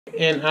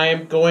and I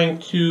am going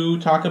to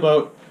talk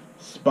about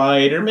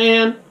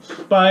Spider-Man.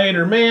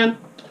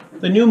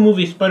 The new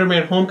movie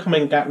Spider-Man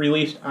Homecoming got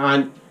released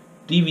on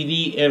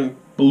DVD and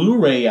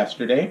Blu-ray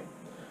yesterday.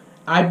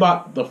 I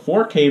bought the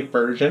 4K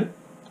version,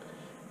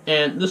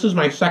 and this is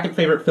my second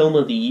favorite film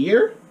of the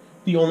year.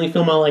 The only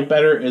film I like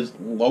better is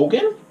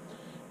Logan.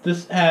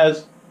 This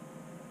has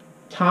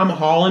Tom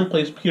Holland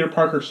plays Peter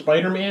Parker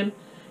Spider-Man.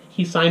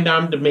 He signed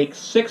on to make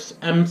 6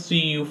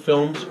 MCU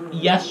films.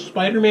 Yes,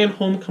 Spider-Man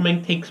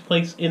Homecoming takes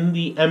place in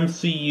the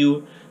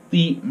MCU,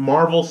 the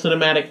Marvel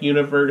Cinematic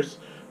Universe,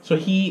 so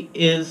he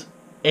is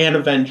an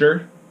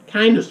Avenger,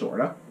 kinda,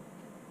 sorta.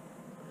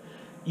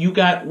 You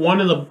got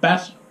one of the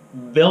best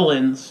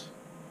villains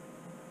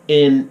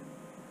in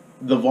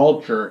The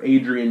Vulture,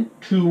 Adrian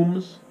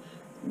Toomes.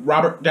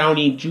 Robert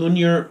Downey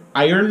Jr.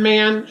 Iron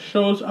Man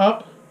shows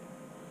up.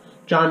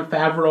 Jon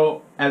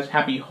Favreau as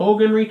Happy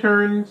Hogan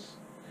returns.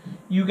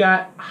 You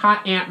got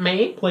Hot Aunt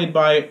May, played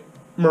by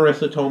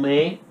Marissa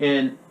Tomei,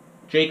 and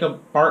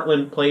Jacob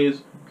Bartland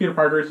plays Peter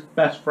Parker's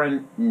best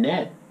friend,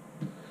 Ned.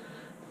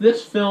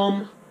 This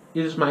film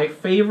is my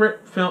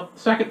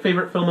second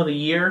favorite film of the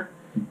year.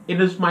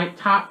 It is my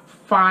top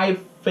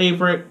 5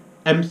 favorite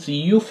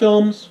MCU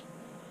films.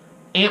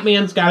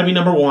 Ant-Man's got to be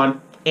number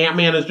 1.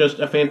 Ant-Man is just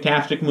a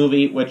fantastic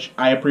movie, which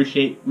I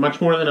appreciate much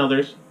more than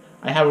others.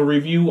 I have a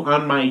review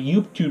on my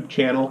YouTube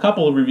channel, a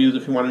couple of reviews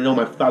if you want to know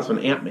my thoughts on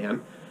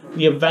Ant-Man.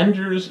 The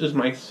Avengers is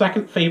my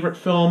second favorite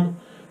film.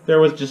 There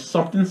was just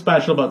something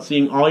special about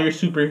seeing all your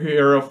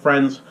superhero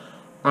friends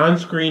on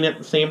screen at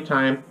the same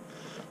time.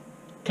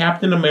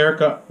 Captain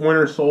America,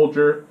 Winter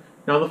Soldier.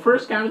 Now, the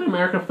first Captain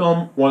America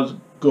film was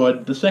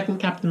good. The second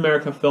Captain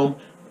America film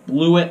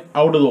blew it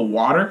out of the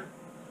water.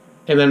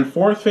 And then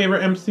fourth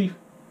favorite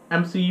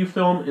MCU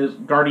film is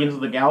Guardians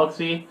of the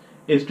Galaxy.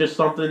 It's just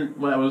something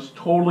that was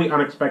totally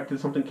unexpected.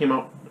 Something came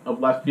out of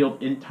left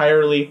field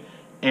entirely.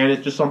 And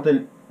it's just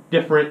something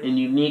different and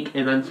unique.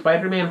 And then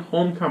Spider-Man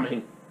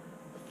Homecoming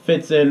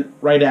fits in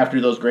right after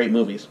those great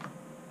movies.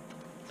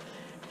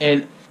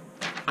 And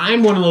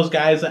I'm one of those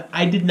guys that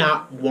I did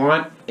not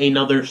want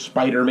another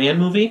Spider-Man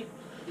movie.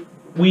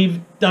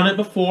 We've done it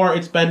before.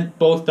 It's been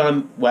both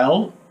done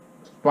well.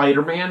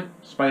 Spider-Man,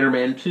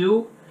 Spider-Man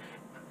 2,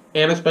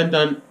 and it's been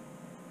done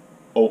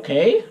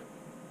okay.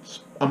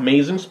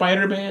 Amazing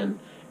Spider-Man,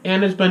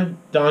 and it's been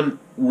done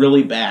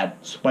really bad.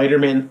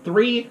 Spider-Man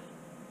 3,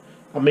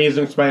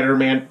 Amazing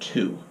Spider-Man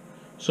 2.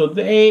 So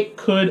they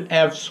could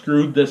have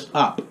screwed this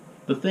up.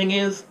 The thing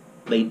is,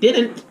 they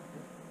didn't.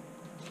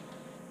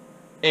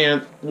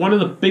 And one of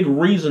the big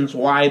reasons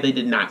why they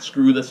did not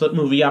screw this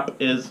movie up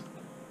is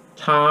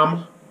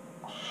Tom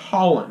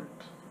Holland.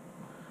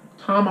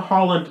 Tom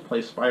Holland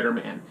plays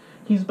Spider-Man.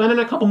 He's been in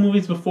a couple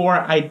movies before.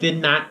 I did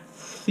not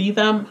see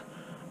them.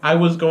 I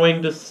was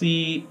going to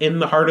see In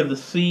the Heart of the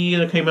Sea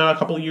that came out a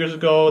couple of years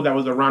ago. That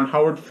was a Ron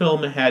Howard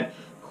film. It had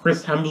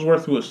Chris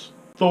Hemsworth, who was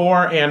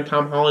Thor, and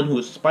Tom Holland, who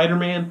was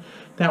Spider-Man.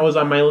 That was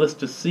on my list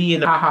to see,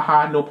 and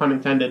no pun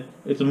intended.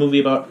 It's a movie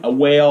about a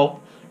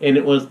whale, and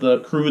it was the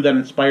crew that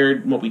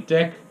inspired Moby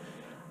Dick.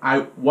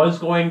 I was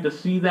going to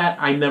see that.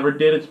 I never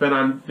did. It's been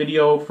on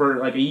video for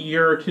like a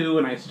year or two,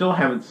 and I still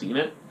haven't seen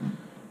it.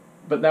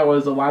 But that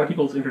was a lot of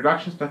people's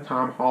introductions to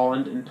Tom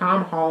Holland. And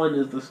Tom Holland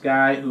is this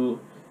guy who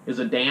is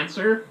a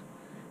dancer,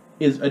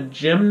 is a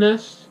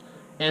gymnast,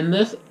 and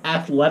this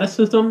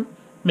athleticism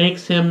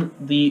makes him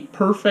the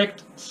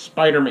perfect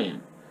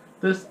Spider-Man.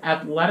 This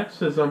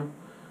athleticism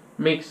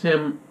makes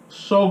him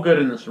so good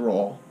in this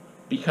role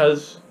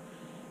because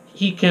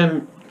he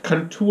can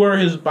contour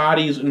his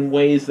bodies in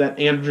ways that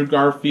Andrew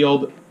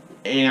Garfield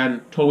and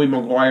Tobey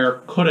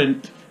Maguire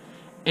couldn't,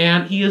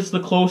 and he is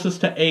the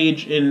closest to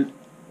age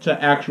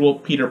to actual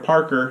Peter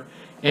Parker,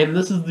 and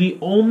this is the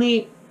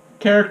only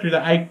character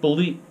that I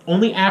believe,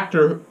 only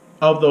actor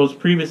of those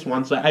previous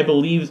ones that I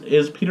believe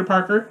is Peter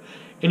Parker,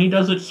 and he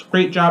does a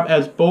great job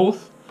as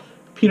both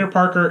Peter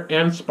Parker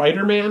and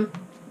Spider-Man.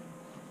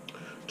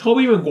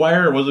 Tobey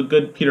Maguire was a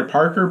good Peter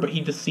Parker, but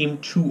he just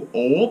seemed too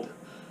old.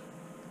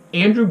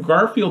 Andrew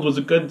Garfield was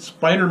a good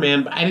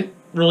Spider-Man, but I didn't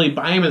really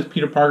buy him as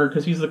Peter Parker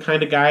because he's the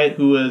kind of guy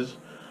who is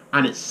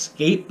on his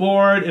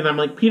skateboard, and I'm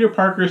like, Peter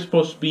Parker is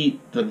supposed to be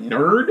the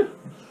nerd,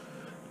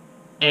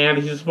 and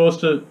he's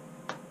supposed to,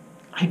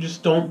 I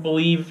just don't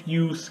believe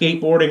you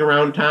skateboarding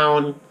around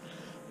town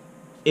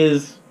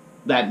is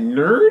that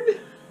nerd.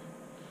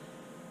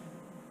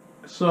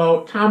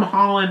 So Tom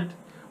Holland,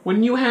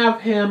 when you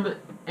have him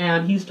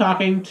and he's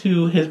talking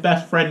to his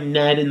best friend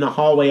Ned in the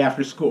hallway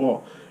after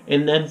school,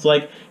 and Ned's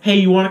like, hey,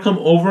 you want to come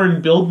over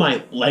and build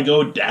my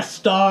Lego Death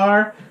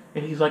Star?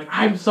 And he's like,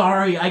 I'm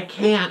sorry, I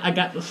can't. I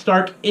got the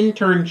Stark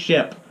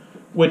internship,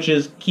 which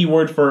is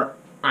keyword for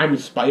I'm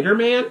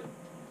Spider-Man.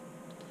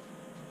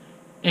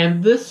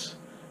 And this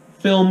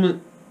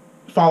film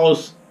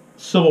follows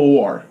Civil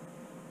War,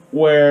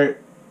 where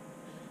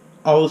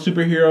all the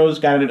superheroes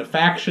got into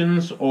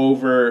factions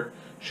over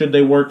should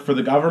they work for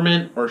the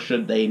government or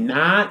should they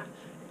not?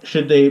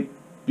 Should they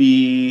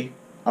be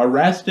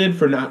arrested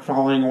for not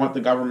following what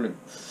the government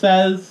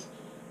says?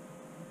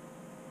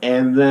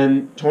 And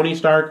then Tony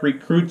Stark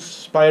recruits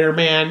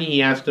Spider-Man. He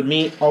has to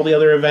meet all the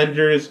other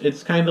Avengers.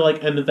 It's kind of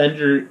like an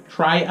Avenger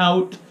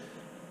tryout.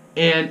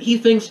 And he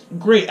thinks,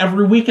 great,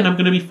 every weekend I'm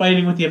going to be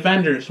fighting with the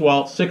Avengers.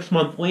 Well, 6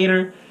 months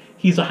later,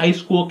 he's a high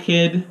school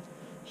kid.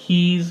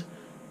 He's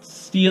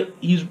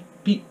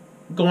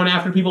going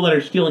after people that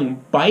are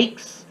stealing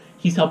bikes.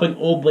 He's helping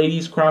old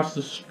ladies cross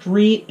the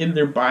street, and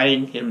they're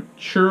buying him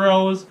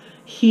churros.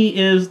 He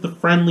is the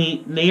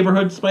friendly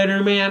neighborhood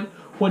Spider-Man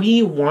when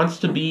he wants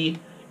to be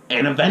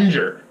an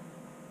Avenger.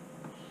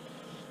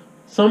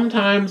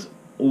 Sometimes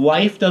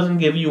life doesn't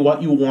give you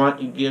what you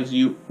want, it gives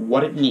you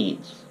what it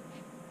needs.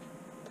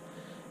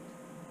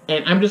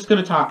 And I'm just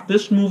going to talk.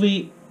 This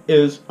movie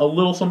is a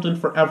little something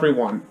for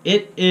everyone.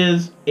 It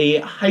is a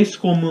high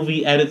school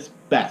movie at its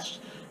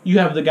best. You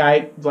have the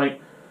guy like,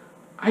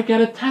 I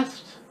got a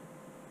test.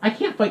 I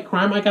can't fight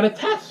crime, I got a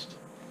test.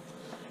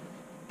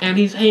 And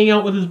he's hanging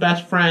out with his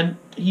best friend.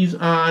 He's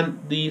on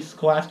the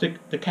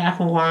Scholastic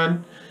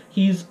Decathlon.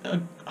 He's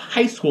a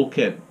high school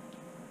kid.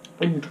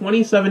 And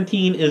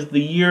 2017 is the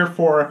year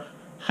for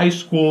high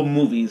school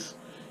movies.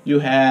 You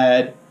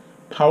had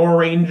Power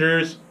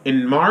Rangers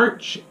in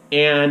March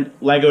and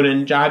Lego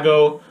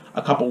Ninjago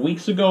a couple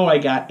weeks ago. I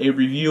got a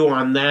review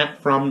on that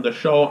from the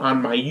show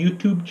on my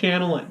YouTube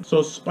channel.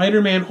 So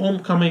Spider-Man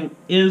Homecoming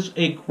is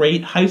a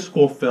great high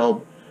school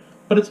film,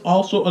 but it's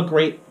also a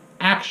great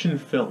action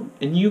film.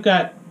 And you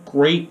got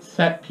great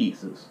set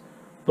pieces.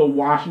 The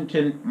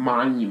Washington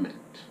Monument,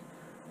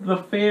 the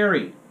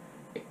ferry,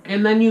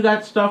 and then you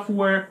got stuff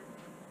where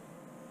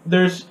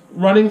there's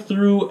running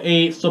through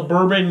a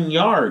suburban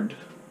yard.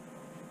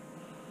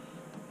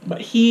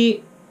 But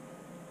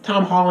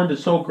Tom Holland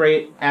is so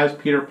great as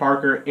Peter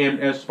Parker and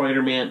as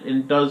Spider-Man,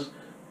 and does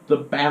the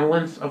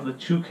balance of the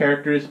two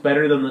characters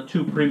better than the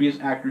two previous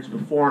actors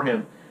before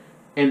him.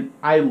 And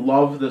I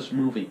love this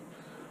movie.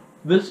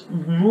 This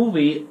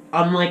movie,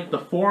 unlike The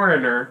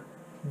Foreigner,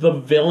 the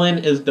villain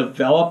is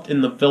developed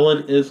and the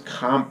villain is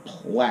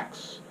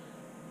complex.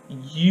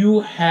 You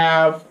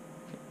have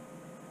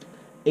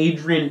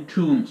Adrian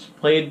Toomes,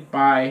 played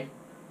by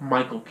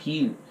Michael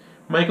Keaton.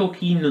 Michael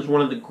Keaton is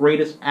one of the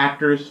greatest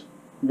actors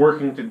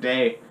working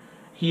today.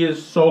 He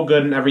is so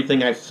good in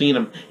everything I've seen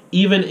him.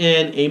 Even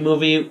in a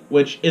movie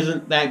which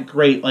isn't that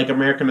great, like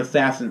American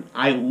Assassin,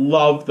 I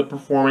love the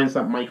performance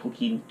that Michael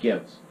Keaton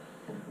gives.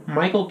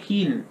 Michael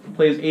Keaton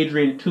plays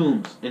Adrian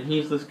Toomes, and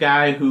he's this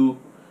guy who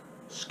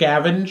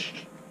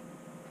scavenged.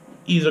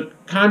 He's a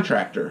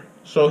contractor.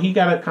 So he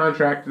got a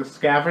contract to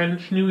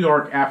scavenge New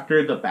York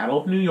after the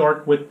Battle of New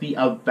York with the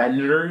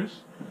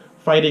Avengers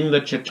fighting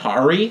the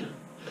Chitauri.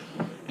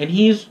 And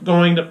he's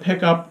going to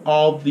pick up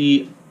all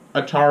the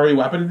Atari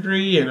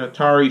weaponry and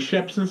Atari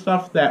ships and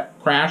stuff that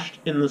crashed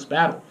in this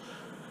battle.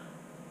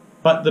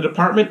 But the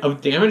Department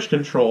of Damage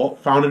Control,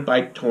 founded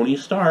by Tony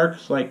Stark,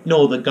 is like,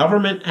 no, the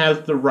government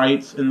has the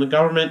rights, and the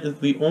government is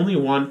the only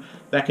one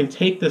that can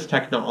take this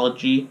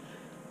technology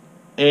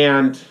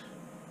and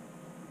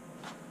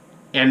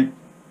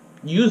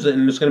use it,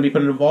 and it's going to be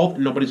put in a vault,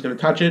 and nobody's going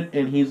to touch it.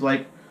 And he's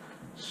like,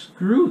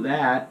 screw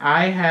that.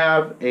 I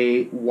have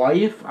a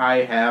wife,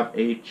 I have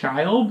a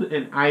child,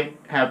 and I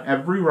have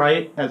every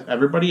right, as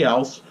everybody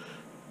else,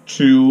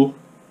 to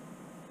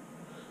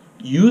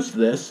use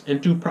this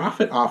and to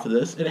profit off of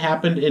this. It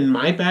happened in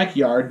my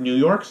backyard, New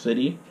York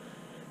City,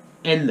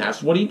 and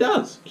that's what he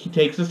does. He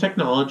takes his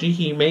technology,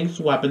 he makes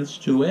weapons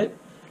to it,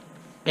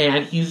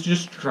 and he's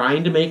just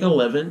trying to make a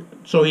living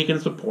so he can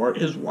support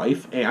his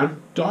wife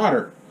and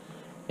daughter.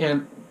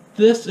 And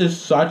this is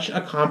such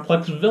a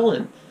complex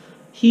villain.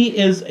 He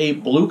is a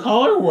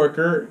blue-collar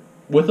worker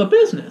with a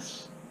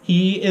business.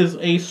 He is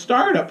a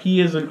startup. He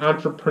is an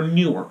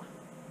entrepreneur.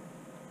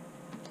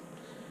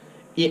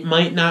 It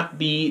might not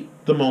be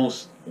the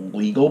most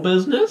legal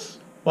business,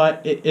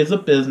 but it is a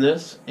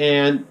business,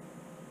 and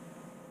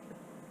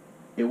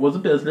it was a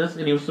business,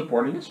 and he was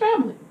supporting his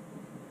family.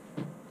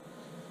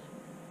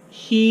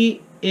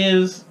 He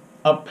is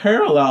a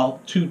parallel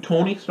to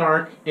Tony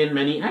Stark in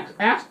many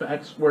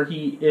aspects, where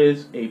he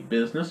is a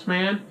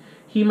businessman.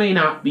 He may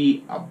not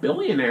be a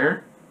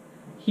billionaire.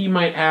 He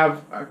might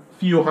have a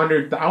few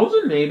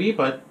 $100,000 maybe,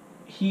 but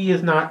he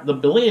is not the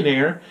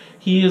billionaire.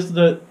 He is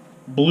the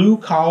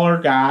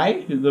blue-collar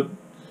guy who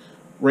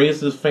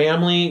raised his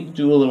family,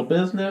 do a little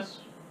business.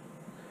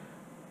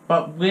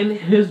 But when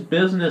his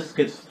business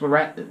gets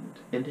threatened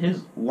and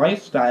his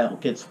lifestyle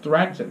gets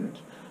threatened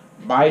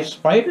by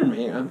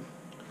Spider-Man,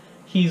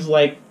 he's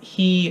like,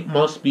 he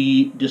must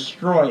be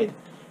destroyed.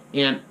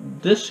 And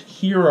this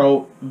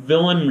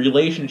hero-villain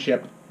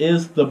relationship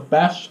is the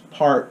best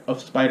part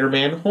of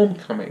Spider-Man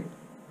Homecoming.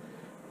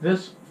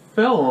 This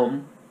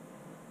film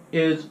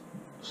is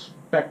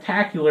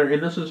spectacular,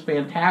 and this is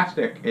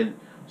fantastic. And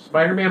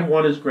Spider-Man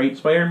 1 is great,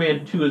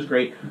 Spider-Man 2 is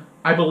great.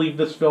 I believe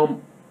this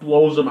film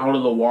blows them out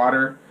of the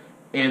water,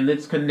 and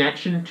its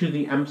connection to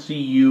the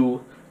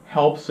MCU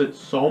helps it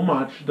so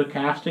much. The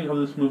casting of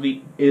this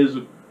movie is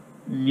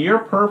near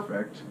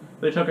perfect.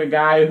 They took a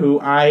guy who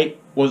I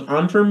was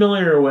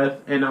unfamiliar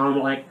with, and I'm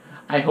like,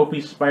 I hope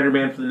he's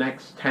Spider-Man for the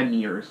next 10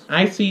 years.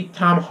 I see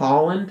Tom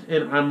Holland,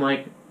 and I'm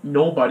like,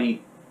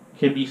 nobody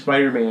can be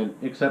Spider-Man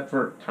except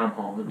for Tom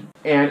Holland.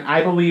 And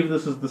I believe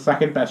this is the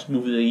second best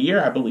movie of the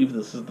year. I believe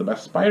this is the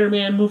best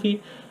Spider-Man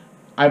movie.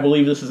 I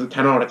believe this is a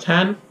 10 out of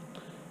 10.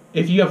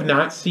 If you have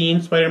not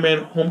seen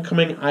Spider-Man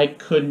Homecoming, I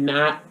could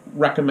not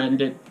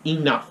recommend it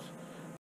enough.